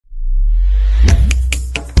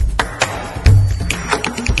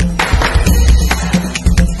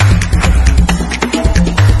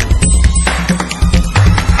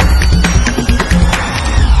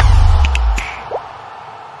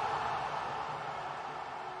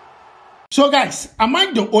So guys, am I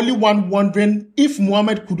the only one wondering if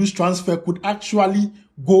Mohammed Kudus transfer could actually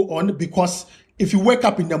go on? Because if you wake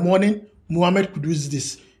up in the morning, Mohammed Kudus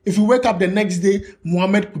this. If you wake up the next day,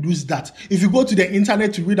 Mohammed Kudus that. If you go to the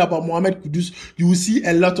internet to read about Mohammed Kudus, you will see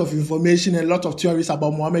a lot of information, a lot of theories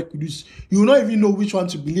about Mohammed Kudus. You will not even know which one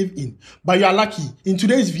to believe in. But you are lucky. In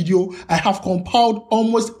today's video, I have compiled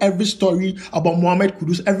almost every story about Mohammed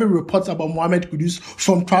Kudus, every report about Mohammed Kudus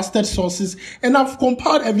from trusted sources, and I've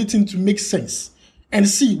compiled everything to make sense and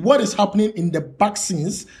see what is happening in the back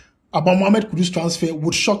scenes about Mohammed Kudus transfer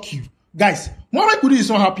would shock you. Guys, Mohammed Kudus is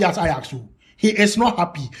not happy at Ajax. He is not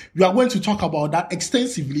happy. We are going to talk about that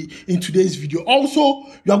extensively in today's video. Also,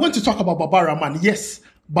 we are going to talk about Rahman. Yes,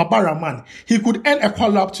 Rahman. He could end a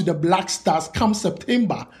call-up to the Black Stars come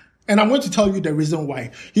September. And I'm going to tell you the reason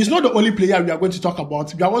why. He's not the only player we are going to talk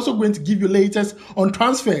about. We are also going to give you latest on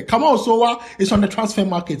transfer. Kamal Sowa is on the transfer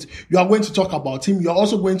market. You are going to talk about him. We are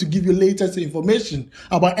also going to give you latest information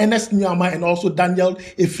about Ernest Nuamah and also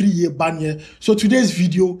Afriyie Barnieh. So today's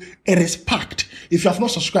video, it is packed. If you have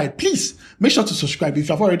not subscribed, please make sure to subscribe. If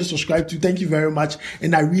you have already subscribed, thank you very much.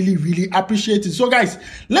 And I really, really appreciate it. So guys,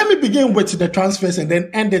 let me begin with the transfers and then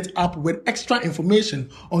end it up with extra information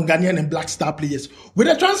on Ghanaian and Black Star players. With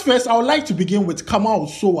the transfers, I would like to begin with Kamal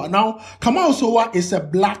Sowa. Now, Kamal Sowa is a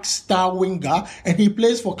Black Star winger and he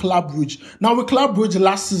plays for Club Brugge. Now, with Club Brugge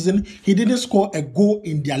last season, he didn't score a goal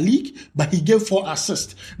in their league, but he gave 4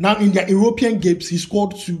 assists. Now, in their European games, he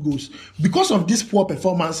scored 2 goals. Because of these poor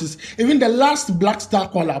performances, even the last Black Star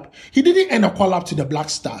call-up, he didn't end a call-up to the Black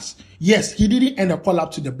Stars. Yes, he didn't end a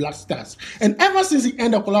call-up to the Black Stars. And ever since he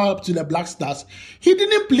ended a call-up to the Black Stars, he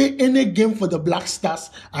didn't play any game for the Black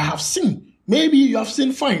Stars I have seen. Maybe you have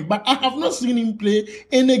seen fine, but I have not seen him play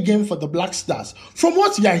any game for the Black Stars. From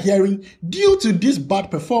what you are hearing, due to these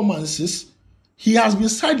bad performances, he has been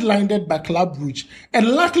sidelined by Club Brugge. And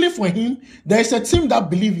luckily for him, there is a team that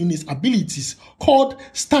believes in his abilities called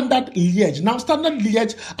Standard Liège. Now, Standard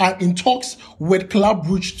Liège are in talks with Club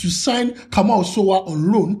Brugge to sign Kamal Sowa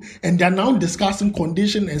on loan, and they are now discussing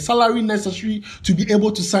conditions and salary necessary to be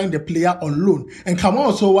able to sign the player on loan. And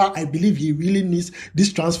Kamal Sowa, I believe he really needs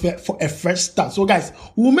this transfer for a fresh start. So guys,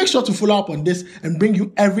 we'll make sure to follow up on this and bring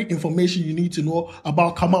you every information you need to know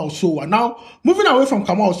about Kamal Sowa. Now, moving away from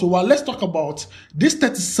Kamal Sowa, let's talk about this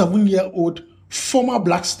 37-year-old former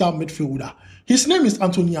Black Star midfielder. His name is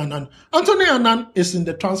Anthony Annan. Anthony Annan is in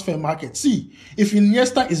the transfer market. See, if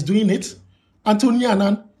Iniesta is doing it, Anthony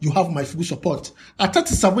Annan, you have my full support. At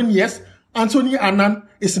 37 years, Anthony Annan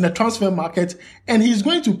is in the transfer market and he's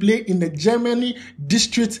going to play in the Germany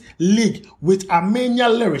District League with Armenia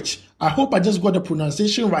Leric. I hope I just got the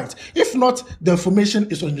pronunciation right. If not, the information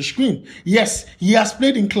is on the screen. Yes, he has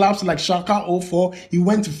played in clubs like Schalke 04. He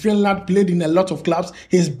went to Finland, played in a lot of clubs.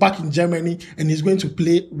 He's back in Germany and he's going to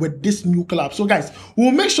play with this new club. So guys,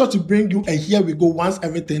 we'll make sure to bring you a here we go once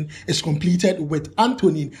everything is completed with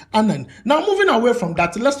Anthony Annan. Now, moving away from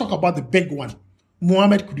that, let's talk about the big one,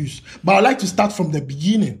 Mohammed Kudus. But I'd like to start from the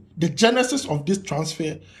beginning, the genesis of this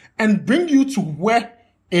transfer, and bring you to where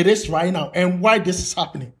it is right now and why this is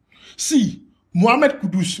happening. See, Mohammed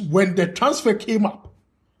Kudus, when the transfer came up,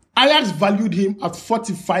 Ajax valued him at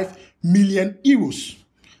 45 million euros.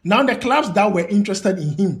 Now, the clubs that were interested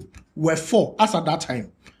in him were 4 as at that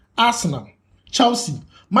time: Arsenal, Chelsea,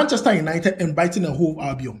 Manchester United, and Brighton and Hove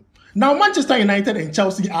Albion. Now, Manchester United and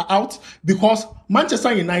Chelsea are out because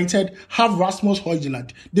Manchester United have Rasmus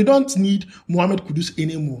Højlund. They don't need Mohammed Kudus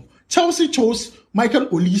anymore. Chelsea chose Michael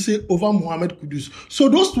Olise over Mohammed Kudus. So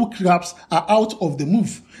those 2 clubs are out of the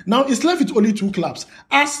move. Now it's left with only 2 clubs,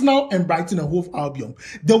 Arsenal and Brighton and Hove Albion.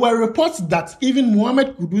 There were reports that even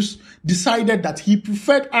Mohammed Kudus decided that he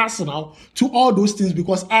preferred Arsenal to all those things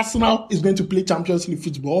because Arsenal is going to play Champions League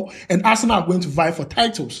football and Arsenal are going to vie for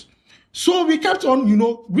titles. So we kept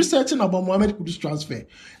on, researching about Mohammed Kudus transfer.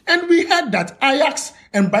 And we heard that Ajax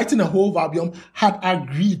and Brighton and Hove Albion had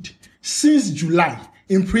agreed since July,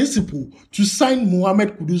 in principle, to sign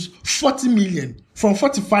Mohammed Kudus 40 million, from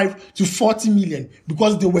 45 to 40 million,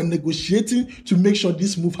 because they were negotiating to make sure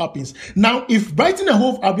this move happens. Now, if Brighton and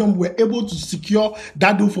Hove Albion were able to secure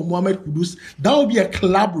that deal for Mohammed Kudus, that would be a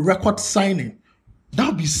club record signing. That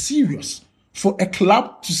would be serious for a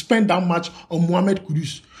club to spend that much on Mohammed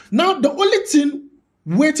Kudus. Now, the only thing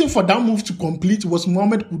waiting for that move to complete was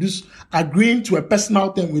Mohammed Kudus agreeing to a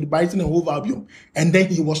personal term with Brighton and Hove Albion, and then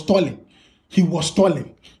he was stalling. He was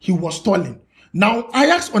stalling. Now,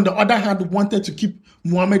 Ajax, on the other hand, wanted to keep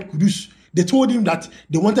Mohammed Kudus. They told him that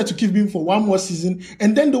they wanted to keep him for 1 more season,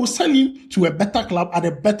 and then they will sell him to a better club at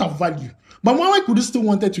a better value. But Mohammed Kudus still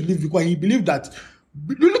wanted to leave because he believed that,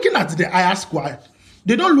 looking at the Ajax squad,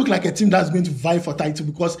 They don't look like a team that's going to vie for title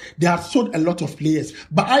because they have sold a lot of players.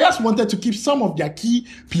 But Ajax wanted to keep some of their key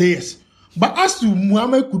players. But as to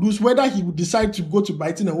Mohammed Kudus, whether he would decide to go to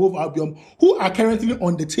Brighton and Hove Albion, who are currently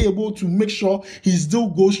on the table to make sure his deal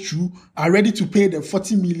goes through, are ready to pay the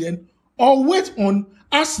 40 million, or wait on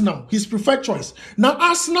Arsenal, his preferred choice. Now,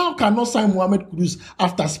 Arsenal cannot sign Mohammed Kudus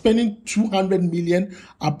after spending 200 million,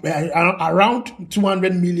 around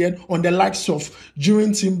 200 million on the likes of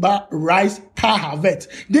Jurien Timber, Rice, Kai Havertz.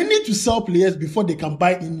 They need to sell players before they can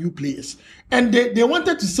buy in new players. And they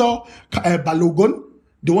wanted to sell Balogun.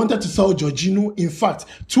 They wanted to sell Jorginho. In fact,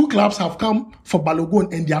 2 clubs have come for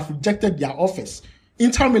Balogun and they have rejected their offers.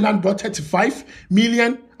 Inter Milan brought 35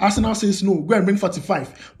 million. Arsenal says no, go and bring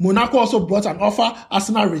 45. Monaco also brought an offer.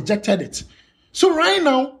 Arsenal rejected it. So right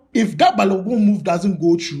now, if that Balogun move doesn't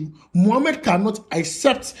go through, Mohammed cannot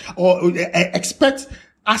accept or expect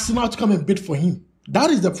Arsenal to come and bid for him.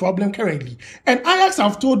 That is the problem currently. And Ajax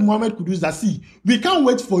have told Mohammed Kudus that, see, we can't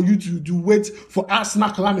wait for you to wait for Arsenal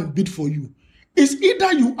to come and bid for you. It's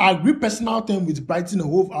either you agree personal term with Brighton and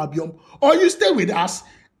Hove Albion, or you stay with us,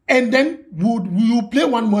 and then we will play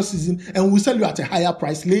one more season and we'll sell you at a higher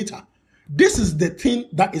price later. This is the thing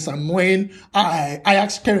that is annoying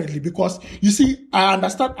Ajax currently, because you see, I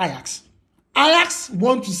understand Ajax. Ajax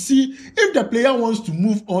want to see if the player wants to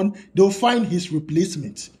move on, they'll find his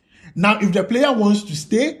replacement. Now, if the player wants to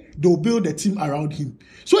stay, they'll build a team around him.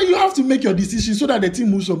 So you have to make your decision so that the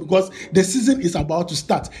team moves on, because the season is about to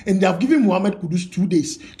start. And they have given Mohammed Kudus 2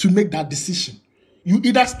 days to make that decision. You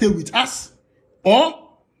either stay with us or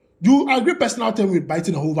you agree personal term with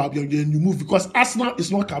Brighton and Hove Albion and you move, because Arsenal is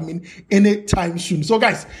not coming anytime soon. So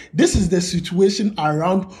guys, this is the situation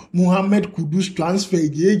around Mohammed Kudus transfer.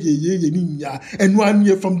 And 1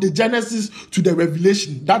 year from the genesis to the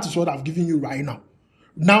revelation. That is what I've given you right now.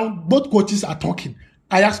 Now, both coaches are talking.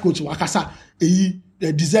 Ajax coach Wakasa,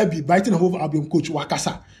 Deserbi, Brighton and Hove Albion coach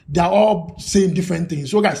Wakasa. They are all saying different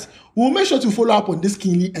things. So guys, we'll make sure to follow up on this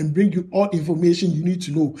keenly and bring you all information you need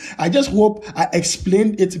to know. I just hope I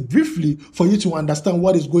explained it briefly for you to understand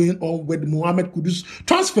what is going on with Mohammed Kudus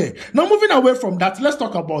transfer. Now, moving away from that, let's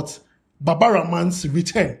talk about Rahman's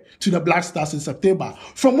return to the Black Stars in September.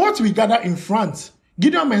 From what we gather in France,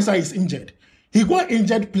 Gideon Mensah is injured. He got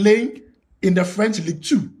injured playing in the French League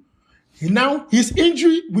 2. Now, his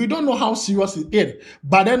injury, we don't know how serious it is.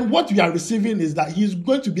 But then what we are receiving is that he's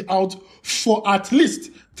going to be out for at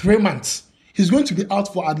least 3 months. He's going to be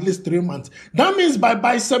out for at least 3 months. That means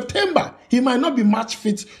by September, he might not be match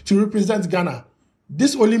fit to represent Ghana.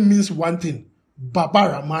 This only means one thing.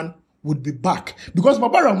 Rahman would be back. Because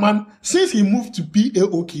Rahman, since he moved to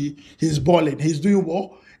PAOK, he's balling. He's doing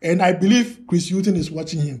well. And I believe Chris Hughton is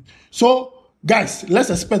watching him. So, guys,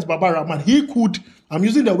 let's expect Rahman. He could, I'm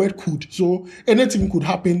using the word could, so anything could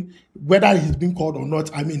happen, whether he's been called or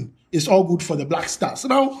not. I mean, it's all good for the Black Stars.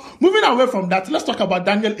 Now, moving away from that, let's talk about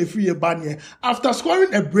Afriyie Barnieh. After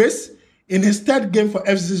scoring a brace in his 3rd game for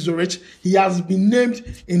FC Zurich, he has been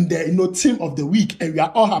named in the team of the week, and we are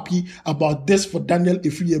all happy about this for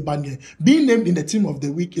Afriyie Barnieh. Being named in the team of the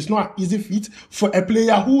week is not an easy feat for a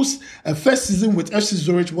player whose first season with FC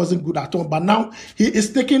Zurich wasn't good at all, but now he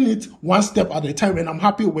is taking it one step at a time, and I'm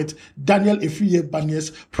happy with Afriyie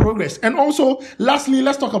Barnieh's progress. And also, lastly,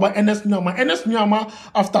 let's talk about Ernest Nuamah. Ernest Nuamah,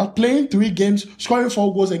 after playing 3 games, scoring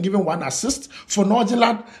 4 goals and giving 1 assist for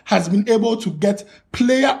Nordirland, has been able to get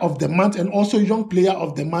Player of the Month and also Young Player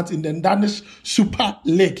of the Month in the Danish Super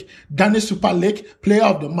League. Danish Super League, Player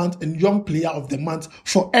of the Month and Young Player of the Month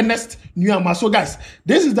for Ernest Nuamah. So guys,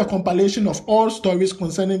 this is the compilation of all stories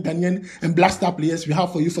concerning Ghanaian and Black Star players we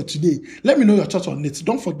have for you for today. Let me know your thoughts on it.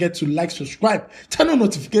 Don't forget to like, subscribe, turn on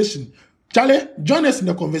notification. Charlie, join us in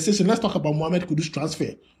the conversation. Let's talk about Mohammed Kudus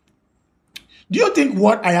transfer. Do you think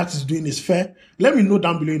what Ajax is doing is fair? Let me know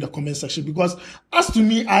down below in the comment section, because as to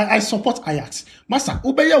me, I support Ajax. Masa,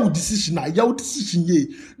 obeya with decision,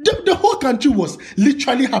 the whole country was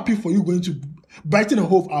literally happy for you going to Brighton and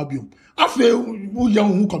Hove Albion. After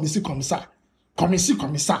young commissar,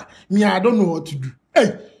 me, I don't know what to do.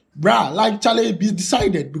 Hey, bruh, like Charlie, be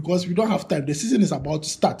decided, because we don't have time. The season is about to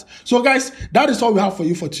start. So guys, that is all we have for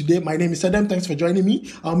you for today. My name is Adam. Thanks for joining me.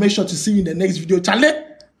 I'll make sure to see you in the next video. Charlie,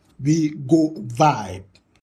 we go vibe.